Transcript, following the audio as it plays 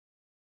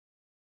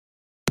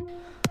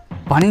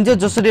भनिन्छ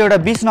जसरी एउटा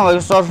 20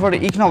 नभएको सर्फर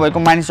इक नभएको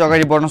मानिस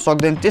अगाडि बढ्न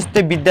सक्दैन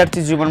त्यस्तै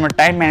विद्यार्थी जीवनमा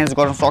टाइम म्यानेज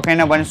गर्न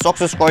सकेन भने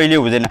सक्सेस कहिले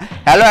हुँदैन।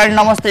 हेलो एन्ड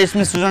नमस्ते,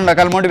 इसमी Sujan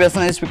Dhakal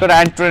motivational speaker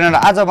and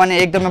trainer. आज भने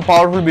एकदमै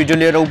पावरफुल भिडियो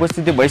लिएर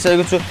उपस्थित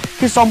भइसकेको छु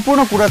कि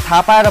सम्पूर्ण कुरा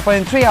थाहा पाएर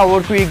पनि 3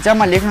 आवरको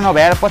एक्जाममा लेख्न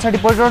नभएर पछाडी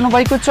परिरहनु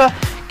भएको छ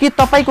कि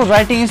तपाईको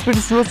राइटिङ स्पिड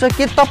स्लो छ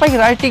कि तपाईको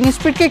राइटिङ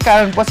स्पिडकै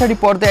कारण पछाडी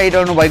पर्दै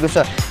आइरहनु भएको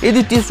छ।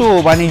 यदि त्यसो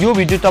हो भने यो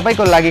भिडियो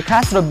तपाईको लागि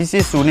खास र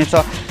विशेष हुनेछ।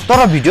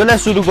 तर भिडियोलाई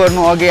सुरु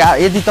गर्नु अघि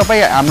यदि तपाई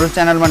हाम्रो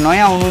च्यानलमा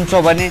नयाँ हुनुहुन्छ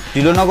भने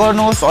ढिलो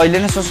नगर्नुहोस्, अहिले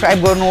नै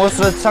सब्स्क्राइब गर्नुहोस्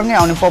र सँगै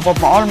आउने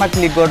पपअपमा अलमा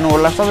क्लिक गर्नु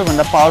होला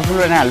सबैभन्दा पावरफुल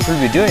र हेल्पफुल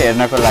भिडियो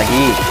हेर्नको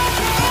लागि।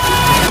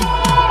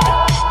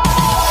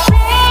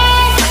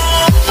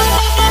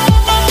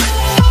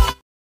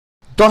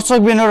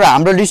 दर्शकबिनहरु,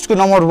 हाम्रो लिस्टको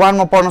नम्बर 1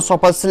 मा पर्न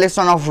सफल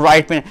सिलेक्सन अफ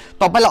राइट पेन।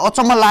 तपाईलाई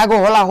अचम्म लाग्यो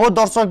होला हो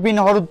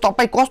दर्शकबिनहरु,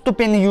 तपाई कस्तो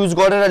पेन युज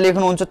गरेर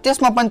लेख्नुहुन्छ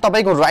त्यसमा पनि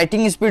तपाईको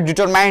राइटिङ स्पिड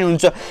डिटरमाइन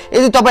हुन्छ।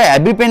 यदि तपाई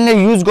हेभी पेनले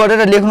युज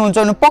गरेर लेख्नुहुन्छ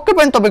भने पक्कै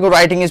पनि तपाईको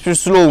राइटिङ स्पिड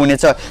स्लो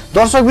हुनेछ।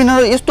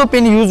 दर्शकबिनहरु, यस्तो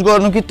पेन युज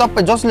गर्नु कि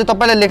तपाई जसले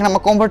तपाईलाई लेख्नमा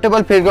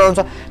कम्फर्टेबल फिल गराउँछ।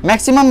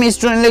 म्याक्सिमम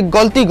स्टुडेन्टले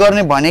गल्ती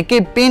गर्ने भनेकै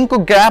पेनको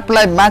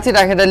ग्राफलाई माथि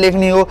राखेर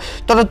लेख्ने हो,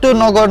 तर त्यो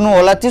नगर्नु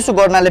होला। त्यसो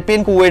गर्नाले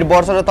पेनको वेट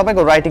बढ्छ र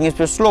तपाईको राइटिङ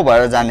स्पिड स्लो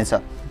भएर जानेछ।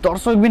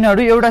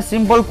 दर्शकबिनहरु, एउटा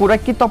सिम्पल कुरा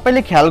कि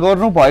तपाईले ख्याल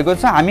गर्नु भएको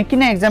छ हामी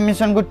किन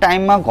एक्जामिनेसनको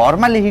टाइममा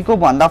घरमा लेखेको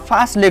भन्दा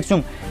फास्ट लेख्छौं,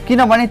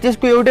 किनभने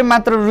त्यसको एउटै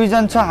मात्र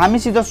रिजन छ,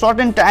 हामीसित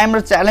सर्टेन टाइम र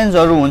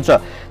च्यालेन्जहरु हुन्छ।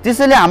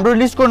 त्यसैले हाम्रो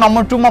लिस्टको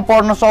नम्बर 2 मा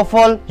पर्न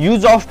सफल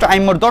युज अफ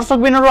टाइमर।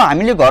 दर्शकबिनहरु,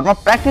 हामीले घरमा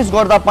प्र्याक्टिस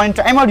गर्दा पनि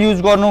टाइमर युज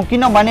गर्नु,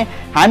 किनभने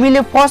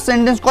हामीले फर्स्ट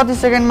सेन्टेन्स कति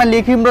सेकेन्डमा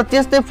लेख्यौं र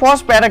त्यस्तै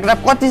फर्स्ट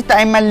प्याराग्राफ कति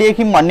टाइममा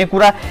लेख्यौं भन्ने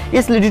कुरा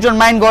यसले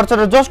डिटरमाइन गर्छ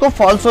र जसको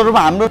फलस्वरूप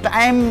हाम्रो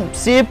टाइम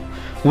सेभ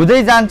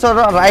हुँदै जान्छ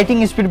र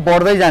राइटिङ स्पिड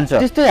बढ्दै जान्छ।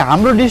 त्यस्तै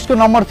हाम्रो लिस्टको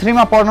नम्बर 3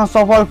 मा पर्न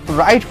सफल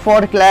right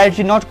for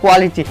clarity not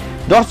quality.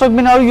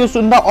 दर्शकबिनहरु, यो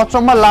सुन्दा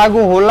अचम्म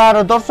लाग्यो होला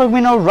र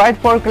दर्शकबिनहरु, right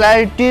for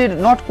clarity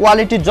not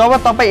quality. जब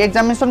तपाई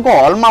एक्जामिनेसनको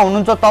हलमा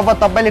हुनुहुन्छ तब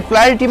तपाईले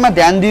क्ल्यारिटीमा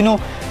ध्यान दिनु,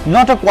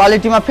 नट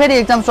क्वालिटीमा। फेरि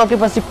एक्जाम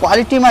सकेपछि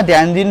क्वालिटीमा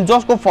ध्यान दिनु,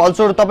 जसको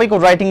फलस्वरूप तपाईको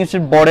राइटिङ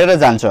स्पिड बढेर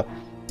जान्छ।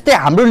 त्यस्तै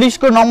हाम्रो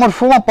लिस्टको नम्बर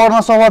 4 मा पर्न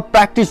सफल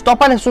प्र्याक्टिस।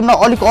 तपाईले सुन्दा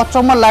अलिक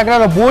अचम्म लाग्ला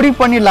र बोरिङ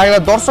पनि लाग्ला।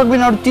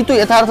 दर्शकबिनहरु, तितो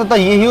यथार्थ त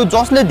यही हो,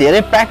 जसले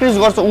धेरै प्र्याक्टिस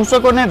गर्छ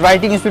उसको नै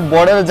राइटिङ स्पिड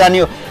बढेर जाने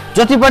हो।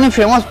 जति पनि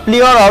फेमस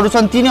प्लेयरहरु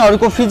छन्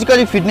तिनीहरुको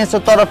फिजिकली फिटनेस छ,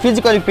 तर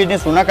फिजिकली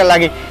फिटनेस हुनका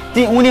लागि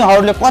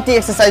उनीहरुले कति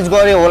एक्सरसाइज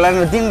गरे होला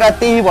र दिनरात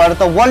त्यही भएर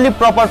त only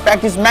proper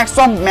practice makes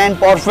a man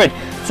perfect.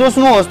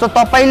 सोच्नुहोस् त,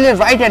 तपाईले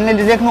राइट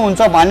ह्यान्डले लेख्नुहुन्छ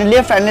भने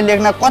लेफ्ट ह्यान्डले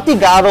लेख्न कति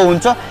गाह्रो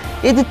हुन्छ।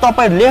 यदि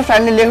तपाई लेफ्ट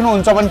ह्यान्डले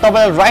लेख्नुहुन्छ भने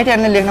तपाईलाई राइट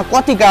ह्यान्डले लेख्न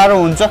कति गाह्रो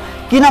हुन्छ,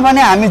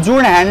 किनभने हामी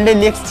जुन ह्यान्डले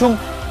लेख्छौं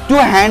त्यो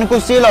ह्यान्डको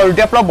सेलहरु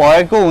डेभलप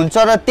भएको हुन्छ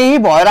र त्यही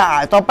भएर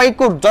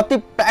तपाईको जति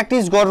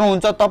प्र्याक्टिस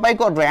गर्नुहुन्छ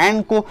तपाईको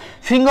ह्यान्डको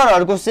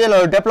फिंगरहरुको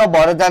सेलहरु डेभलप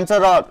भएर जान्छ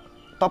र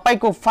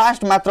तपाईको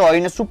फास्ट मात्र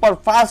होइन सुपर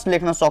फास्ट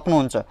लेख्न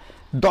सक्नुहुन्छ।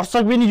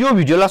 दर्शकबिन, यो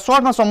भिडियोलाई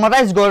सर्टमा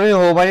समराइज गर्ने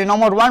हो भने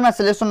नम्बर 1 मा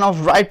सिलेक्सन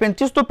अफ राइट पेन।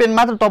 त्यस्तो पेन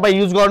मात्र तपाई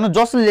युज गर्नु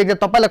जसले लेख्दा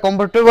तपाईलाई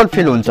कम्फर्टेबल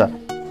फिल हुन्छ।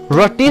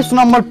 र टिप्स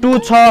नम्बर 2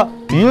 छ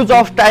युज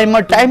अफ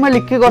टाइमर। टाइमरले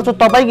के गर्छ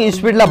तपाईको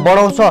स्पिडलाई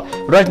बढाउँछ।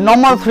 र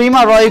नम्बर 3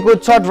 मा रहेको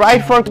छ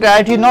right for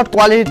clarity not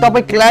quality.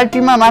 तपाई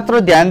क्ल्यारिटीमा मात्र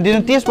ध्यान दिनु,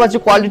 त्यसपछि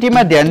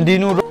क्वालिटीमा ध्यान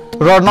दिनु।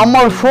 र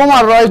नम्बर 4 मा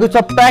रहेको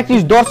छ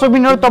प्र्याक्टिस।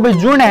 दर्शकबिनहरु, तपाई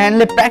जुन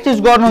ह्यान्डले प्र्याक्टिस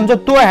गर्नुहुन्छ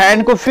त्यो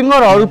ह्यान्डको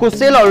फिंगरहरुको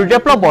सेलहरु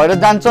डेभलप भएर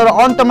जान्छ र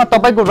अन्तमा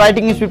तपाईको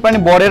राइटिङ स्पिड पनि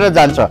बढेर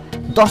जान्छ।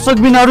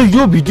 दर्शकबिनहरु,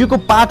 यो भिडियोको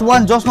पार्ट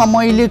 1 जसमा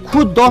मैले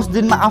खुद 10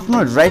 दिनमा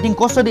आफ्नो राइटिङ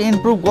कसरी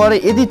इम्प्रुभ गरे,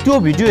 यदि त्यो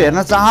भिडियो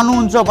हेर्न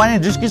चाहनुहुन्छ भने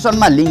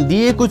डिस्क्रिप्सनमा लिंक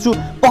दिएको छु,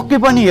 पक्कै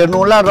पनि हेर्नु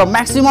होला र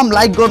म्याक्सिमम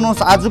लाइक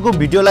गर्नुहोस् आजको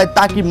भिडियोलाई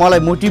ताकि मलाई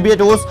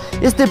मोटिभेट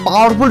होस् यस्तै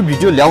पावरफुल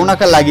भिडियो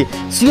ल्याउनका लागि।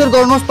 शेयर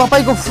गर्नुहोस्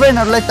तपाईको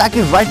फ्रेन्डहरुलाई ताकि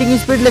राइटिङ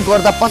स्पिडले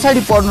गर्दा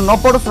पछाडी पर्नु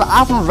नपरोस् र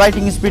आफ्नो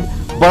राइटिङ स्पिड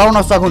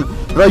बढाउन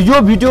सकुन्। र यो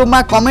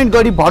भिडियोमा कमेन्ट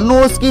गरी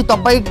भन्नुहोस् कि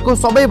तपाईको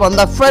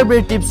सबैभन्दा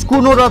फेभरेट टिप्स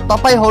कुन हो र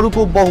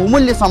तपाईहरुको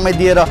बहुमूल्य समय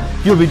दिएर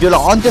यो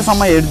भिडियोलाई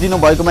अन्त्यसम्म हेरिदिनु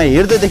भएकोमा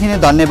हृदयदेखि नै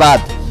धन्यवाद।